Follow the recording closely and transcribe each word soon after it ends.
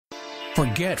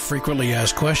Forget frequently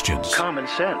asked questions. Common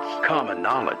sense, common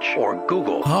knowledge, or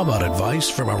Google. How about advice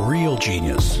from a real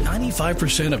genius?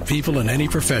 95% of people in any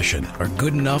profession are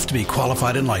good enough to be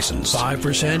qualified and licensed.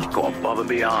 5% go above and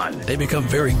beyond. They become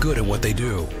very good at what they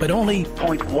do, but only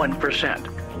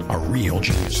 0.1% are real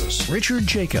geniuses. Richard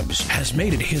Jacobs has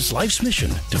made it his life's mission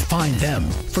to find them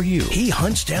for you. He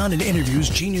hunts down and interviews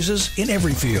geniuses in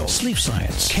every field: sleep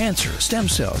science, cancer, stem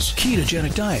cells,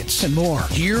 ketogenic diets, and more.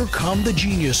 Here come the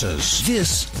geniuses.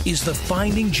 This is the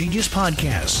Finding Genius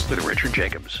Podcast with Richard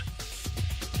Jacobs.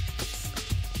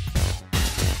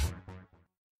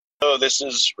 Hello, this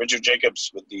is Richard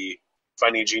Jacobs with the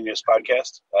Finding Genius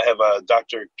Podcast. I have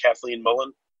Dr. Kathleen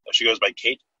Mullin. She goes by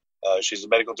Kate. She's the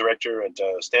medical director at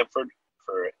Stanford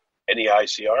for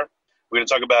NEICR. We're going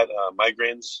to talk about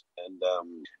migraines, and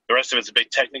the rest of it's a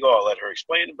bit technical. I'll let her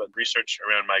explain, but research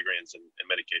around migraines and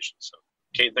medications. So,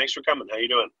 Kate, thanks for coming. How you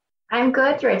doing? I'm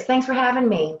good, Rich. Thanks for having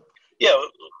me. Yeah.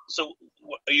 So,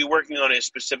 are you working on a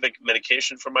specific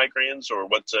medication for migraines, or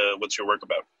what's your work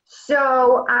about?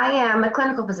 So, I am a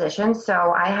clinical physician.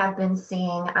 So, I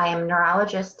am a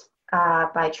neurologist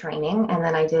by training, and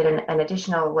then I did an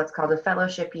additional what's called a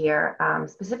fellowship year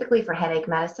specifically for headache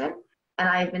medicine. And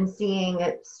I've been seeing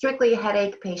strictly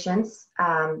headache patients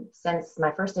since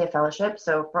my first day of fellowship.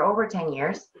 So for over 10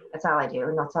 years, that's all I do,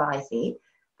 and that's all I see.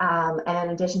 And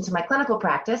in addition to my clinical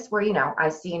practice, where, I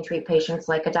see and treat patients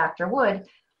like a doctor would,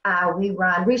 we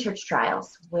run research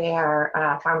trials where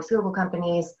pharmaceutical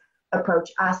companies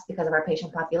approach us because of our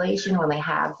patient population when they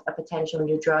have a potential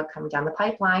new drug coming down the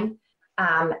pipeline.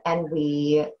 And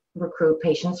we recruit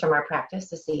patients from our practice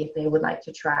to see if they would like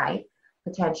to try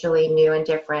potentially new and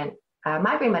different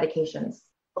migraine medications.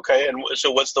 Okay, and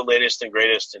so what's the latest and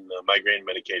greatest in the migraine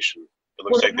medication? It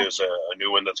looks like there's a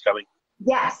new one that's coming.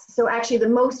 Yes, so actually the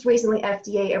most recently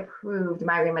FDA approved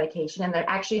migraine medication, and there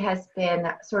actually has been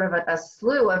sort of a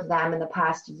slew of them in the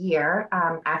past year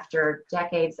after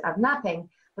decades of nothing.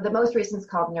 But the most recent is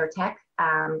called Nurtec,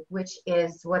 which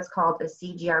is what's called a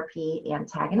CGRP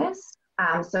antagonist.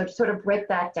 So to sort of break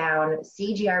that down,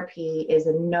 CGRP is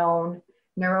a known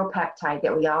neuropeptide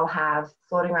that we all have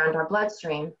floating around our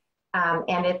bloodstream.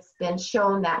 And it's been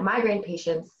shown that migraine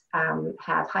patients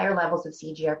have higher levels of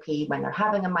CGRP when they're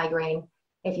having a migraine.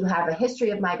 If you have a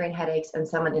history of migraine headaches and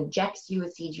someone injects you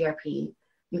with CGRP,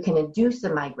 you can induce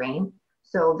a migraine.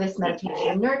 So this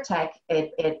medication, Nurtec,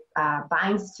 it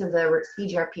binds to the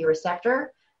CGRP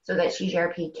receptor so that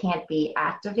CGRP can't be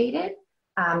activated.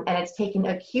 And it's taken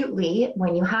acutely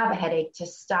when you have a headache to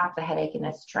stop the headache in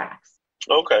its tracks.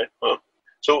 Okay. Well,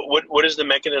 so what is the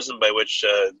mechanism by which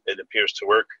it appears to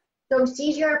work? So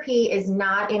CGRP is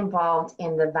not involved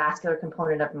in the vascular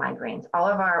component of migraines. All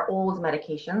of our old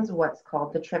medications, what's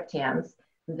called the triptans,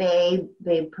 they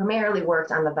primarily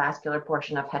worked on the vascular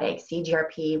portion of headache.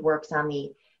 CGRP works on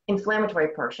the inflammatory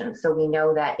portion. So we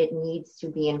know that it needs to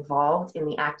be involved in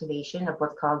the activation of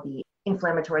what's called the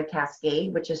inflammatory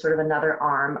cascade, which is sort of another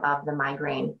arm of the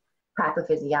migraine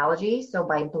pathophysiology. So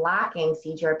by blocking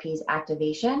CGRP's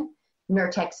activation,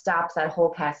 Nurtec stops that whole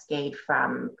cascade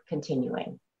from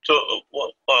continuing. So,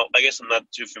 well, I guess I'm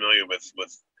not too familiar with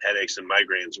headaches and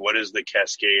migraines. What is the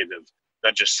cascade of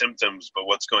not just symptoms, but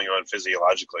what's going on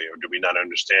physiologically, or do we not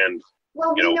understand, why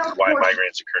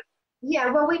migraines occur?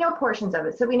 Yeah, well, we know portions of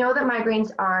it. So we know that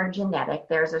migraines are genetic.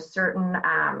 There's a certain,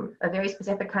 a very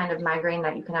specific kind of migraine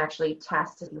that you can actually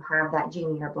test if you have that gene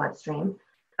in your bloodstream.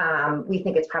 We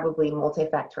think it's probably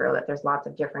multifactorial, that there's lots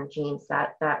of different genes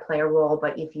that play a role.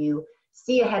 But if you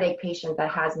see a headache patient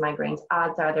that has migraines,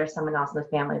 odds are there's someone else in the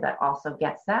family that also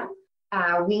gets them.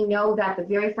 We know that the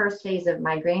very first phase of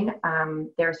migraine,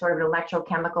 there's sort of an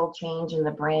electrochemical change in the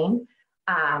brain.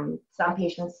 Some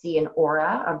patients see an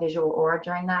aura, a visual aura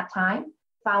during that time.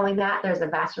 Following that, there's a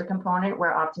vascular component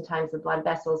where oftentimes the blood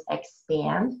vessels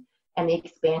expand, and the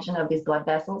expansion of these blood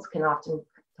vessels can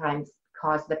oftentimes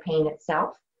cause the pain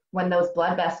itself. When those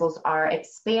blood vessels are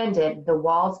expanded, the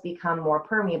walls become more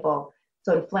permeable,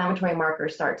 so inflammatory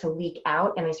markers start to leak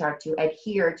out and they start to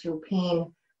adhere to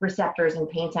pain receptors and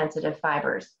pain-sensitive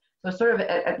fibers. So sort of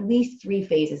at least 3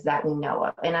 phases that we know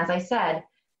of. And as I said,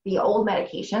 the old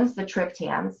medications, the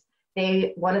triptans,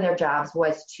 one of their jobs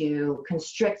was to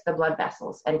constrict the blood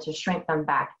vessels and to shrink them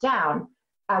back down,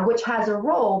 which has a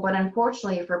role, but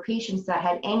unfortunately for patients that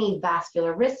had any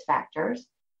vascular risk factors,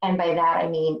 and by that I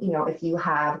mean, if you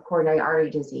have coronary artery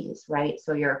disease, right?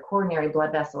 So your coronary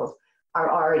blood vessels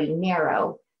are already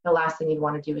narrow, the last thing you'd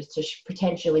want to do is to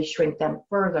potentially shrink them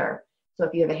further. So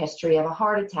if you have a history of a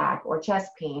heart attack or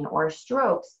chest pain or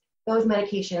strokes, those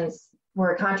medications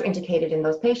were contraindicated in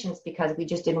those patients because we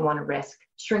just didn't want to risk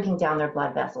shrinking down their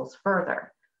blood vessels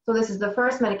further. So this is the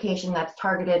first medication that's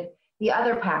targeted the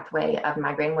other pathway of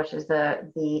migraine, which is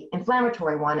the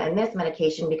inflammatory one. And this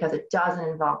medication, because it doesn't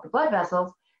involve the blood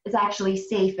vessels, is actually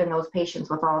safe in those patients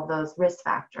with all of those risk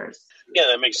factors. Yeah,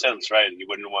 that makes sense, right? You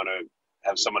wouldn't want to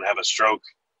have someone have a stroke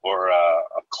or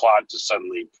a clot to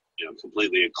suddenly,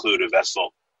 completely occlude a vessel.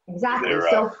 Exactly. Their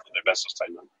vessels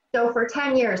tighten up. So for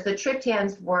 10 years, the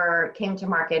triptans came to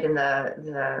market in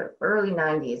the early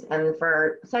 90s. And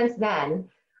since then,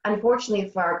 unfortunately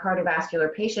for our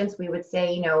cardiovascular patients, we would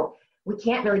say, we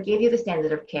can't really give you the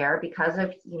standard of care because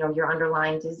of, your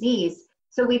underlying disease.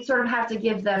 So we'd sort of have to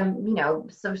give them,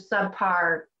 some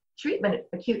subpar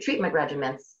acute treatment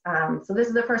regimens. So this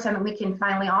is the first time that we can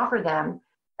finally offer them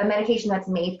a medication that's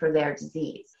made for their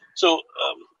disease. So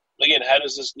again, how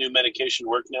does this new medication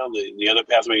work now? The other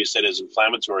pathway you said is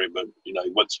inflammatory, but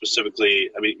what specifically?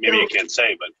 I mean, maybe you can't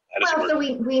say, but how does it work?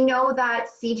 So we know that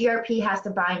CGRP has to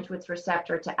bind to its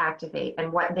receptor to activate,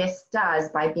 and what this does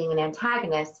by being an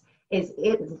antagonist is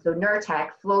so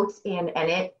Nurtec floats in and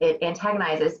it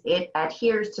antagonizes, it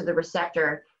adheres to the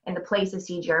receptor in the place of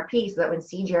CGRP, so that when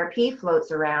CGRP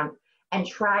floats around and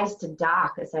tries to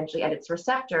dock essentially at its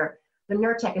receptor, the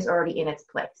Nurtec is already in its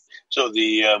place. So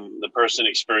the person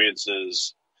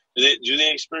experiences, do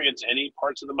they experience any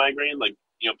parts of the migraine? Like,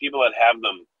 people that have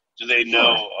them, do they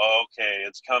know, oh, okay,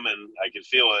 it's coming, I can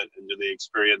feel it, and do they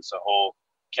experience a whole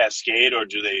cascade, or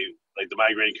do they, like, the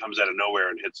migraine comes out of nowhere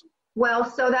and hits them? Well,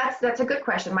 so that's a good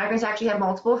question. Migraines actually have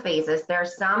multiple phases. There are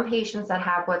some patients that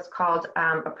have what's called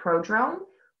a prodrome,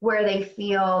 where they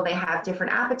feel they have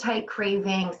different appetite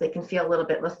cravings. They can feel a little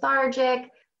bit lethargic.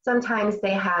 Sometimes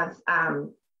they have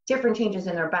different changes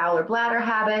in their bowel or bladder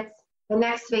habits. The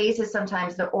next phase is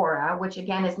sometimes the aura, which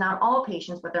again is not all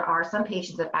patients, but there are some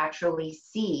patients that actually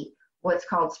see what's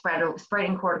called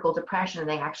spreading cortical depression.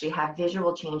 They actually have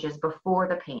visual changes before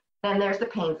the pain. Then there's the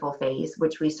painful phase,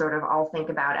 which we sort of all think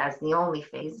about as the only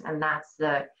phase, and that's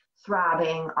the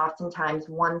throbbing, oftentimes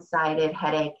one-sided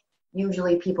headache.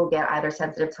 Usually people get either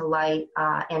sensitive to light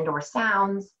and or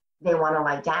sounds. They want to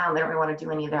lie down. They don't really want to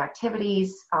do any of their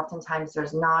activities. Oftentimes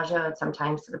there's nausea,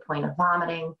 sometimes to the point of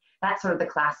vomiting. That's sort of the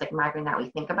classic migraine that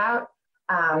we think about.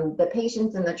 The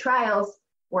patients in the trials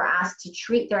were asked to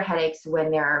treat their headaches when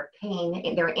they're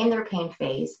in their pain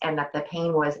phase, and that the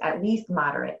pain was at least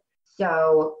moderate.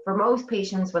 So for most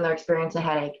patients, when they're experiencing a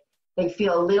headache, they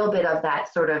feel a little bit of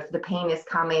that sort of the pain is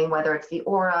coming, whether it's the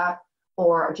aura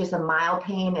or just a mild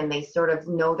pain, and they sort of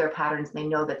know their patterns. And they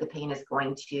know that the pain is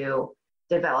going to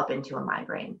develop into a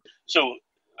migraine. So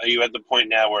are you at the point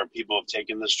now where people have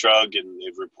taken this drug and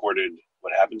they've reported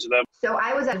what happened to them? So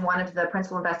I was one of the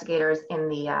principal investigators in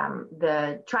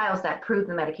the trials that proved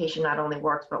the medication not only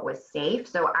worked but was safe.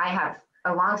 So I have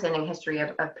a longstanding history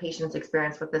of patients'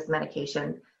 experience with this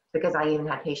medication, because I even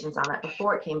had patients on it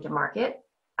before it came to market.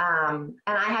 And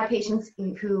I had patients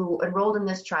who enrolled in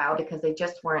this trial because they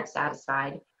just weren't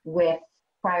satisfied with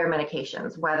prior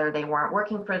medications, whether they weren't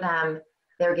working for them,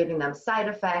 they were giving them side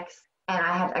effects. And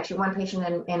I had actually one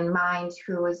patient in mind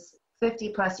who was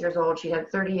 50 plus years old. She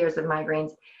had 30 years of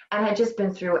migraines and had just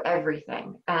been through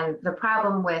everything. And the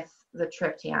problem with the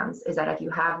triptans is that if you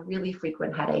have really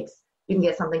frequent headaches, you can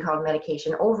get something called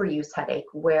medication overuse headache,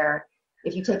 where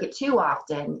if you take it too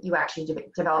often, you actually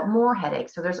develop more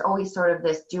headaches. So there's always sort of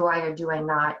this do I or do I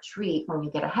not treat when you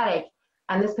get a headache.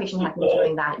 And this patient had been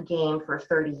doing that game for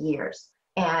 30 years.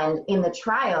 And in the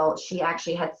trial, she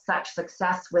actually had such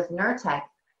success with Nurtec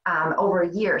over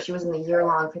a year. She was in the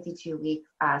year-long 52-week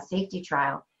safety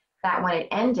trial that when it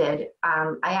ended,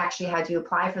 I actually had to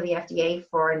apply for the FDA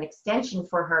for an extension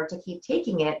for her to keep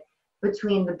taking it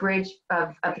between the bridge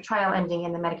of the trial ending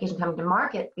and the medication coming to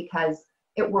market, because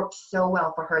it worked so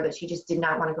well for her that she just did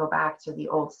not want to go back to the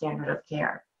old standard of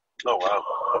care. Oh,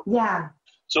 wow. Yeah.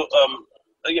 So,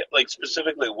 again, like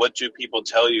specifically, what do people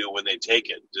tell you when they take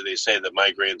it? Do they say the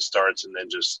migraine starts and then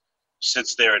just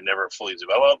sits there and never fully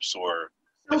develops, or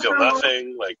they feel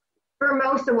nothing? For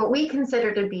most of what we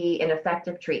consider to be an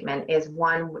effective treatment is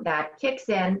one that kicks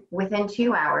in within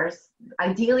 2 hours,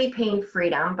 ideally pain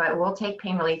freedom, but we'll take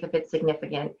pain relief if it's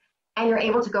significant, and you're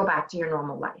able to go back to your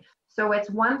normal life. So it's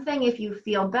one thing if you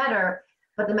feel better,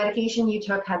 but the medication you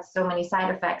took had so many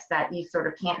side effects that you sort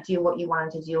of can't do what you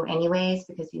wanted to do anyways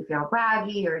because you feel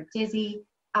groggy or dizzy.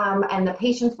 And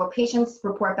what patients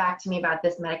report back to me about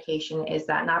this medication is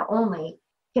that not only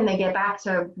can they get back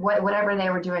to whatever they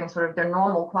were doing, sort of their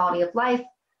normal quality of life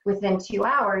within 2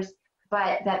 hours,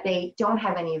 but that they don't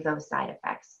have any of those side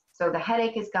effects. So the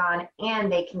headache is gone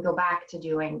and they can go back to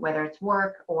doing, whether it's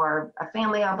work or a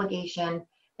family obligation.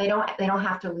 They don't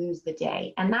have to lose the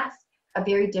day. And that's a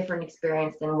very different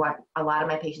experience than what a lot of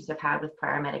my patients have had with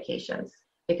prior medications,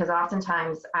 because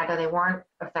oftentimes either they weren't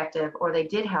effective or they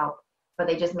did help, but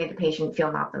they just made the patient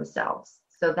feel not themselves.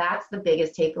 So that's the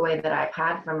biggest takeaway that I've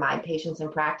had from my patients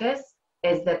in practice,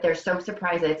 is that they're so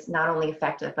surprised that it's not only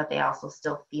effective, but they also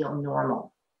still feel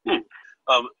normal.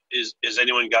 Is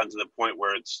anyone gotten to the point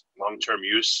where it's long-term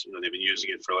use? They've been using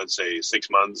it for, let's say, 6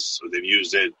 months, or they've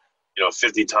used it,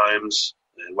 50 times,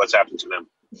 and what's happened to them?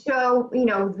 So,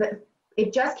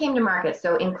 it just came to market.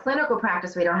 So in clinical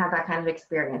practice, we don't have that kind of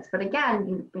experience. But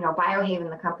again, Biohaven,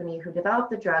 the company who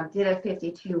developed the drug, did a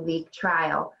 52-week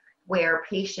trial where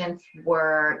patients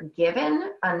were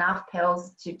given enough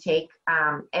pills to take,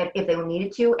 if they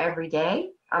needed to, every day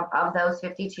of those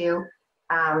 52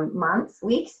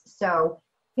 weeks. So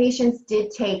patients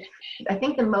did take, I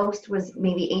think the most was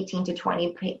maybe 18 to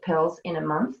 20 pills in a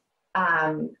month.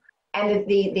 And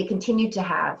they continued to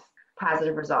have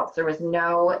positive results. There was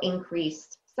no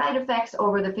increased side effects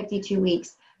over the 52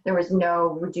 weeks. There was no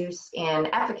reduce in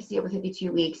efficacy over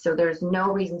 52 weeks. So there's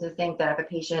no reason to think that if a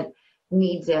patient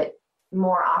needs it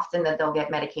more often, that they'll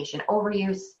get medication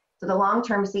overuse. So the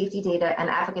long-term safety data and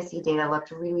efficacy data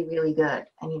looked really, really good.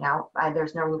 And,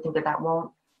 there's no reason to think that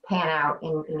won't pan out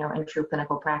in true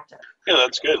clinical practice. Yeah,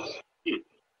 that's good.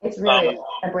 It's really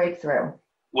a breakthrough.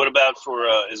 What about for,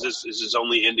 is this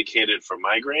only indicated for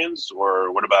migraines,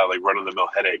 or what about like run-of-the-mill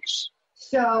headaches?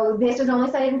 So this is only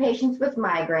studied in patients with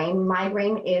migraine.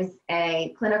 Migraine is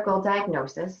a clinical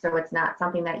diagnosis, so it's not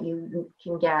something that you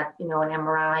can get, an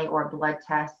MRI or blood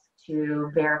test to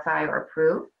verify or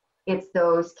prove. It's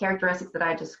those characteristics that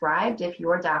I described. If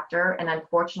you're a doctor, and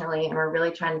unfortunately, and we're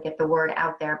really trying to get the word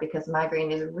out there because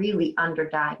migraine is really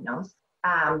underdiagnosed.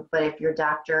 But if your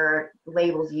doctor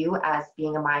labels you as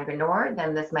being a migraineur,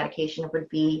 then this medication would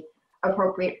be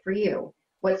appropriate for you.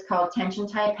 What's called tension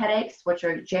type headaches, which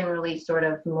are generally sort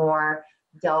of more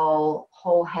dull,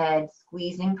 whole head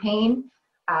squeezing pain.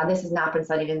 This has not been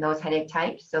studied in those headache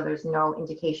types, so there's no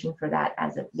indication for that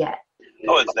as of yet.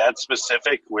 Oh, it's that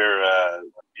specific where,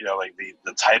 like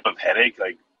the type of headache,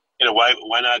 like,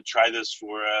 why not try this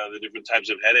for the different types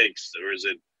of headaches? Or is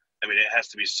it, it has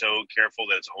to be so careful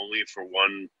that it's only for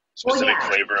one specific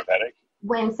flavor of headache?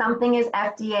 When something is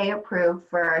FDA approved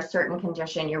for a certain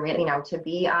condition, you're really, to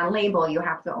be on label, you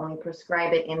have to only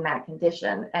prescribe it in that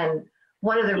condition. And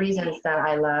one of the reasons that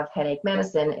I love headache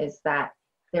medicine is that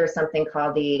there's something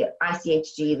called the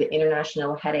ICHG, the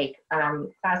International Headache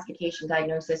Classification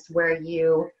Diagnosis, where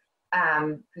you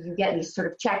get these sort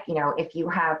of check, if you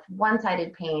have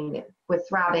one-sided pain with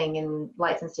throbbing and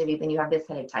light sensitivity, then you have this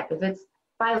headache type. If it's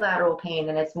bilateral pain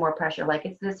and it's more pressure, like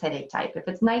it's this headache type. If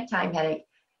it's nighttime headache,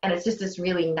 and it's just this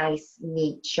really nice,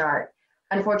 neat chart.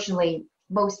 Unfortunately,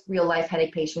 most real-life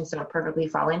headache patients don't perfectly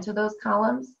fall into those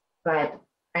columns, but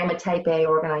I'm a type A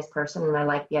organized person, and I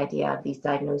like the idea of these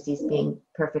diagnoses being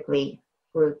perfectly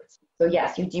grouped. So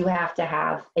yes, you do have to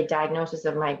have a diagnosis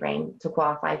of migraine to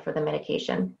qualify for the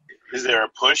medication. Is there a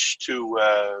push to,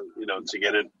 to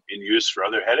get it in use for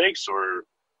other headaches, or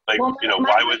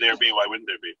why would there be? Why wouldn't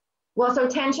there be? Well, so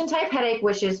tension type headache,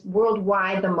 which is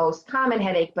worldwide the most common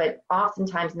headache, but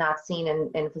oftentimes not seen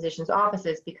in physicians'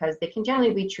 offices because they can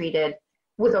generally be treated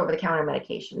with over-the-counter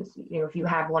medications. If you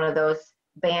have one of those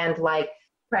band-like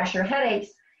pressure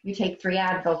headaches, you take 3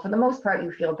 Advil. For the most part,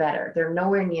 you feel better. They're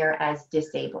nowhere near as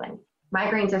disabling.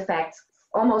 Migraines affect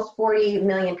almost 40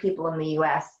 million people in the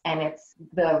U.S., and it's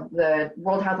the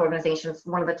World Health Organization's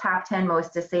one of the top 10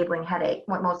 most disabling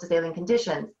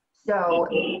conditions. So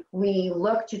we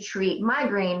look to treat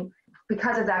migraine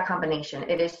because of that combination.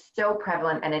 It is so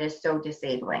prevalent and it is so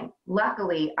disabling.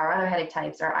 Luckily, our other headache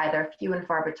types are either few and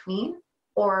far between,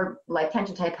 or like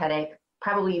tension type headache,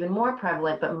 probably even more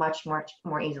prevalent, but much more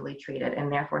easily treated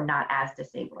and therefore not as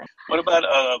disabling. What about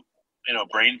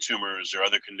brain tumors or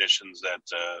other conditions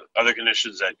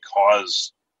that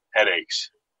cause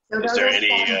headaches? So is there any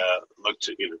look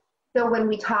to So when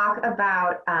we talk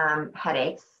about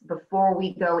headaches, before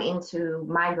we go into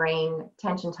migraine,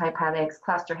 tension type headaches,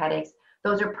 cluster headaches,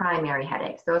 those are primary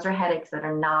headaches. Those are headaches that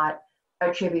are not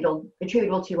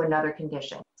attributable to another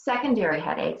condition. Secondary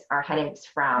headaches are headaches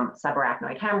from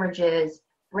subarachnoid hemorrhages,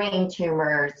 brain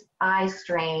tumors, eye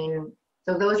strain.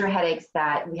 So those are headaches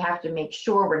that we have to make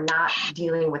sure we're not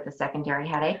dealing with a secondary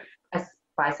headache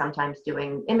by sometimes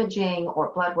doing imaging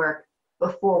or blood work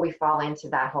before we fall into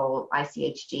that whole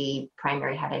ICHG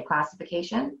primary headache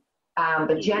classification.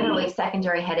 But generally,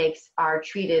 secondary headaches are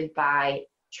treated by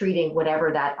treating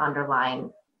whatever that underlying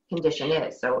condition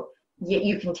is. So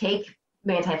you can take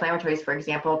anti-inflammatories, for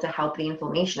example, to help the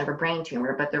inflammation of a brain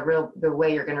tumor, but the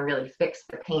way you're going to really fix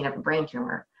the pain of a brain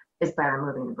tumor is by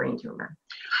removing the brain tumor.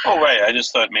 Oh, right. I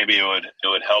just thought maybe it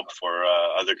would help for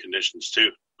other conditions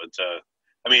too. But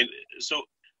so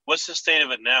what's the state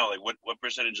of it now? Like what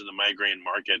percentage of the migraine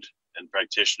market and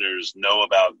practitioners know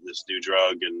about this new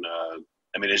drug? And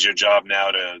I mean, is your job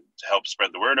now to help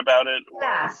spread the word about it? Or?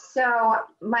 Yeah, so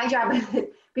my job,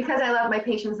 because I love my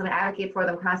patients and I advocate for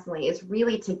them constantly, is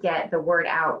really to get the word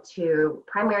out to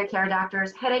primary care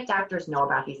doctors. Headache doctors know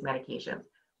about these medications.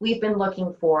 We've been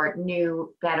looking for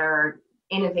new, better,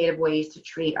 innovative ways to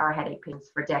treat our headache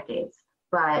patients for decades.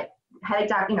 But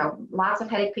lots of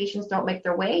headache patients don't make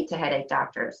their way to headache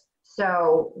doctors.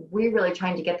 So we're really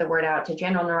trying to get the word out to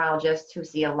general neurologists who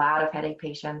see a lot of headache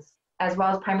patients, as well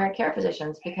as primary care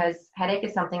physicians, because headache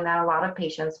is something that a lot of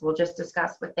patients will just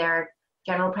discuss with their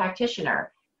general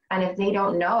practitioner. And if they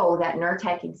don't know that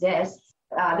Nurtec exists,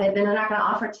 then they're not going to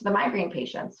offer it to the migraine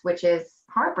patients, which is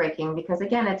heartbreaking because,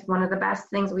 again, it's one of the best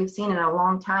things we've seen in a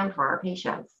long time for our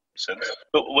patients.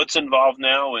 But what's involved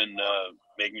now in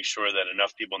making sure that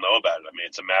enough people know about it? I mean,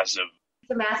 it's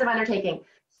a massive undertaking.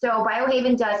 So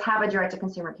Biohaven does have a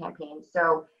direct-to-consumer campaign.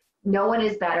 So no one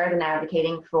is better than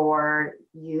advocating for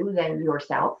you than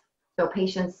yourself. So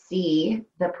patients see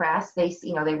the press, they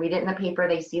see, they read it in the paper,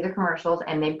 they see the commercials,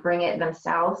 and they bring it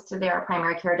themselves to their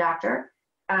primary care doctor.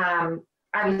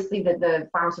 Obviously, the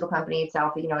pharmaceutical company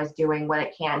itself, is doing what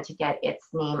it can to get its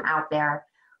name out there.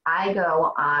 I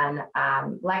go on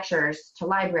lectures to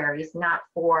libraries, not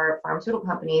for pharmaceutical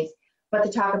companies, but to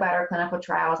talk about our clinical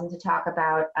trials and to talk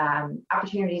about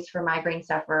opportunities for migraine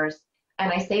sufferers.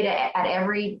 And I say at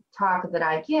every talk that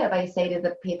I give, I say to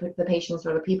the patients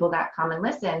or the people that come and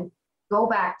listen, go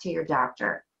back to your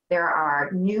doctor. There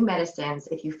are new medicines.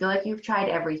 If you feel like you've tried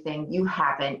everything, you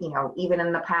haven't, even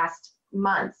in the past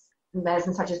months,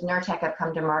 medicines such as Nurtec have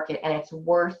come to market, and it's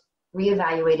worth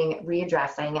reevaluating,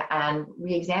 readdressing, and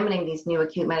reexamining these new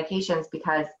acute medications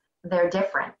because they're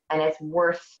different, and it's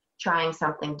worth trying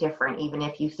something different, even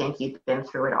if you think you've been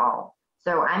through it all.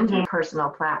 So I'm doing a personal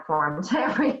platform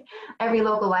to every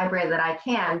local library that I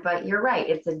can, but you're right,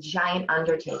 it's a giant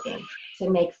undertaking to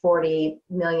make 40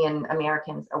 million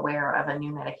Americans aware of a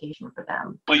new medication for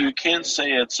them. Well, you can't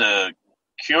say it's a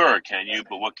cure, can you?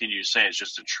 But what can you say? It's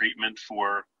just a treatment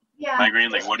for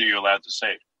migraine? Like, what are you allowed to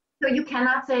say? So you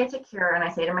cannot say it's a cure, and I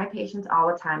say to my patients all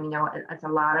the time, it's a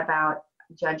lot about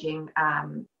judging,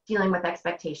 dealing with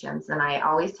expectations, and I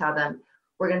always tell them,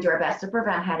 we're going to do our best to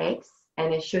prevent headaches,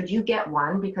 and should you get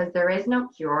one, because there is no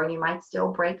cure, and you might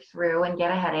still break through and get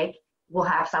a headache, we'll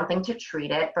have something to treat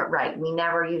it, but right, we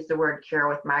never use the word cure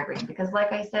with migraine, because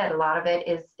like I said, a lot of it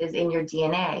is in your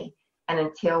DNA, and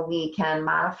until we can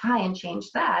modify and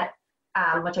change that,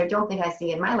 which I don't think I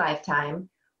see in my lifetime,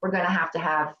 we're going to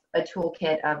have a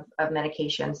toolkit of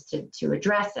medications to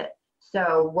address it.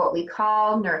 So what we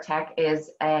call Nurtec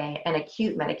is an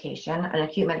acute medication. An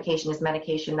acute medication is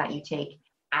medication that you take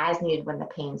as needed when the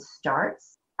pain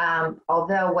starts.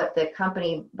 Although what the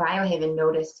company Biohaven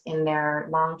noticed in their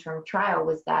long-term trial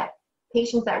was that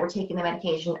patients that were taking the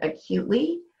medication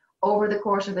acutely over the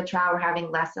course of the trial were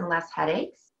having less and less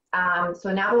headaches.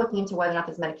 So now we're looking into whether or not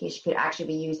this medication could actually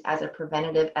be used as a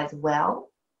preventative as well.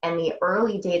 And the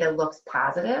early data looks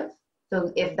positive.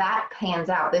 So if that pans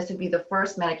out, this would be the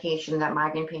first medication that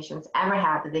migraine patients ever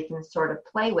have that they can sort of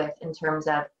play with in terms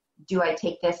of, do I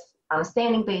take this on a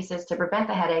standing basis to prevent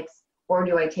the headaches, or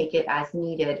do I take it as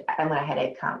needed and when a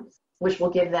headache comes, which will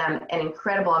give them an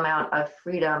incredible amount of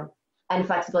freedom and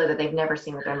flexibility that they've never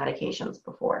seen with their medications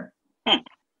before.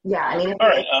 Yeah, I mean,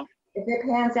 if it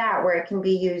pans out where it can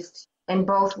be used in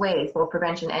both ways, both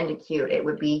prevention and acute, it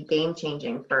would be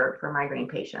game-changing for migraine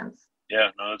patients. Yeah,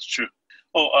 no, that's true.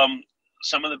 Well,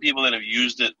 some of the people that have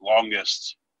used it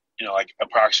longest, like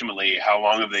approximately how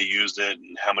long have they used it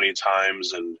and how many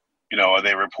times, and, are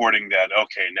they reporting that,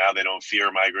 okay, now they don't fear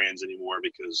migraines anymore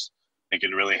because they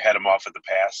can really head them off at the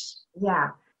pass? Yeah.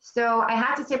 So I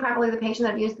have to say probably the patient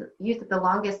that used it the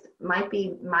longest might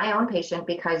be my own patient,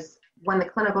 because when the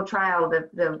clinical trial,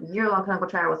 the year-long clinical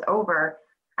trial was over,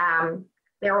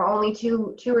 there were only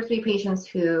two or three patients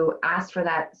who asked for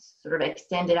that sort of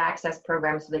extended access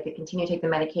program so they could continue to take the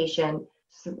medication,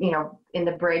 in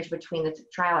the bridge between the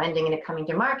trial ending and it coming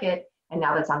to market. And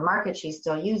now that's on market, she's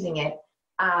still using it.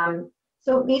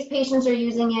 So these patients are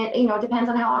using it, it depends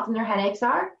on how often their headaches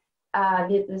are.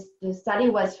 The study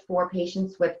was for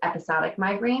patients with episodic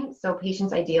migraine. So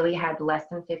patients ideally had less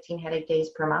than 15 headache days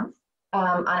per month.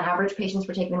 On average, patients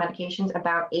were taking the medications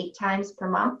about 8 times per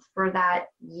month for that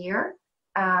year.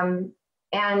 And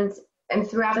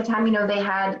throughout the time, they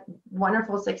had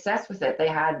wonderful success with it. They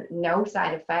had no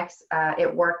side effects.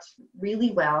 It worked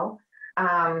really well.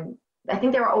 I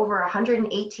think there were over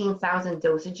 118,000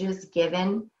 dosages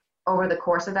given over the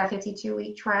course of that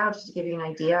 52-week trial, just to give you an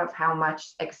idea of how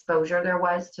much exposure there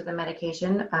was to the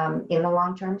medication in the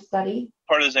long-term study.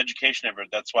 Part of this education effort,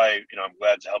 that's why, I'm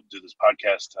glad to help do this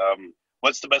podcast.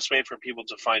 What's the best way for people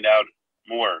to find out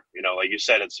more? Like you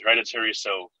said, it's hereditary,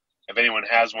 so if anyone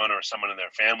has one or someone in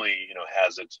their family,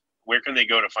 has it, where can they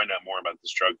go to find out more about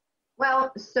this drug?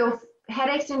 Well, so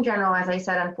headaches in general, as I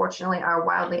said, unfortunately, are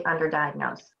wildly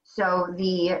underdiagnosed. So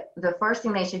the first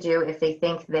thing they should do if they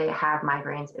think they have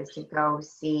migraines is to go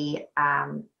see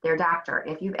their doctor.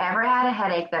 If you've ever had a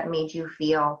headache that made you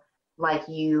feel like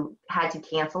you had to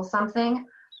cancel something,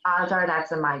 odds are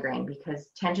that's a migraine, because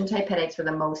tension-type headaches, for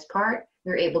the most part,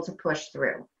 you're able to push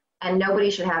through. And nobody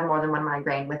should have more than one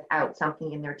migraine without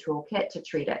something in their toolkit to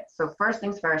treat it. So first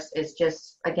things first is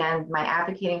just, again, my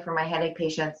advocating for my headache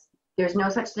patients. There's no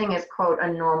such thing as, quote,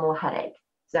 a normal headache.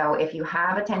 So if you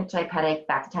have a tension-type headache,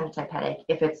 that's a tension-type headache.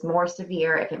 If it's more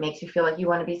severe, if it makes you feel like you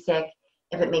want to be sick,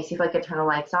 if it makes you feel like you turn the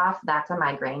lights off, that's a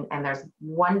migraine. And there's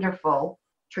wonderful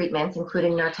treatments,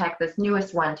 including Nurtec, this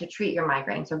newest one, to treat your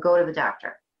migraine. So go to the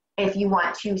doctor. If you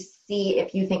want to see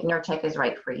if you think Nurtec is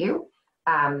right for you,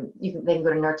 they can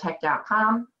go to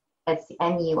Nurtec.com. It's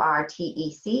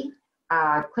Nurtec.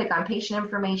 Click on patient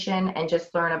information and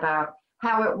just learn about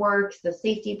how it works, the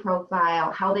safety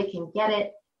profile, how they can get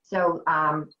it. So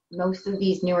most of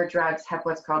these newer drugs have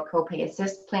what's called copay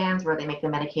assist plans, where they make the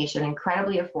medication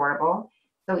incredibly affordable.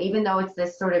 So even though it's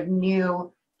this sort of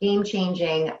new,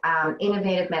 game-changing,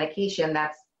 innovative medication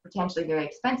that's potentially very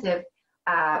expensive,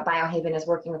 Biohaven is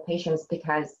working with patients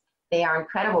because they are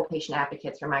incredible patient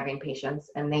advocates for migraine patients,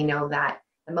 and they know that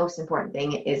the most important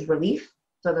thing is relief.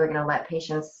 So they're going to let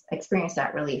patients experience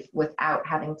that relief without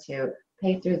having to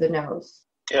pay through the nose.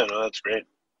 Yeah, no, that's great.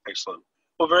 Excellent.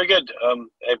 Well, very good. I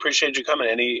appreciate you coming.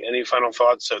 Any final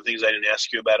thoughts of things I didn't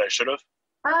ask you about I should have?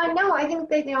 No, I think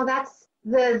that, that's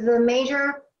the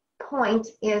major point,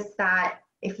 is that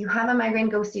if you have a migraine,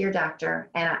 go see your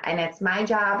doctor. And it's my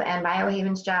job and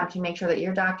Biohaven's job to make sure that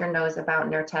your doctor knows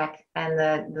about Nurtec and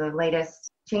the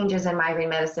latest changes in migraine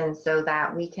medicine, so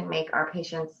that we can make our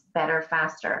patients better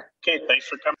faster. Okay, thanks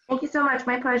for coming. Thank you so much.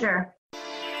 My pleasure.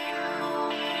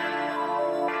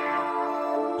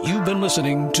 You've been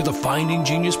listening to the Finding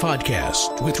Genius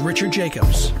podcast with Richard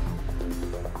Jacobs.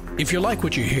 If you like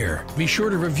what you hear, be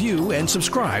sure to review and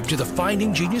subscribe to the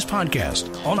Finding Genius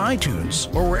podcast on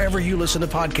iTunes or wherever you listen to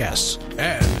podcasts.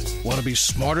 And want to be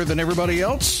smarter than everybody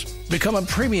else? Become a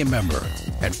premium member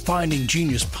at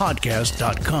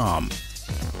findinggeniuspodcast.com.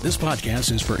 This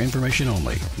podcast is for information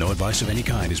only. No advice of any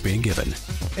kind is being given.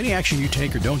 Any action you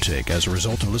take or don't take as a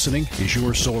result of listening is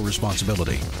your sole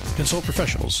responsibility. Consult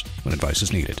professionals when advice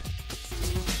is needed.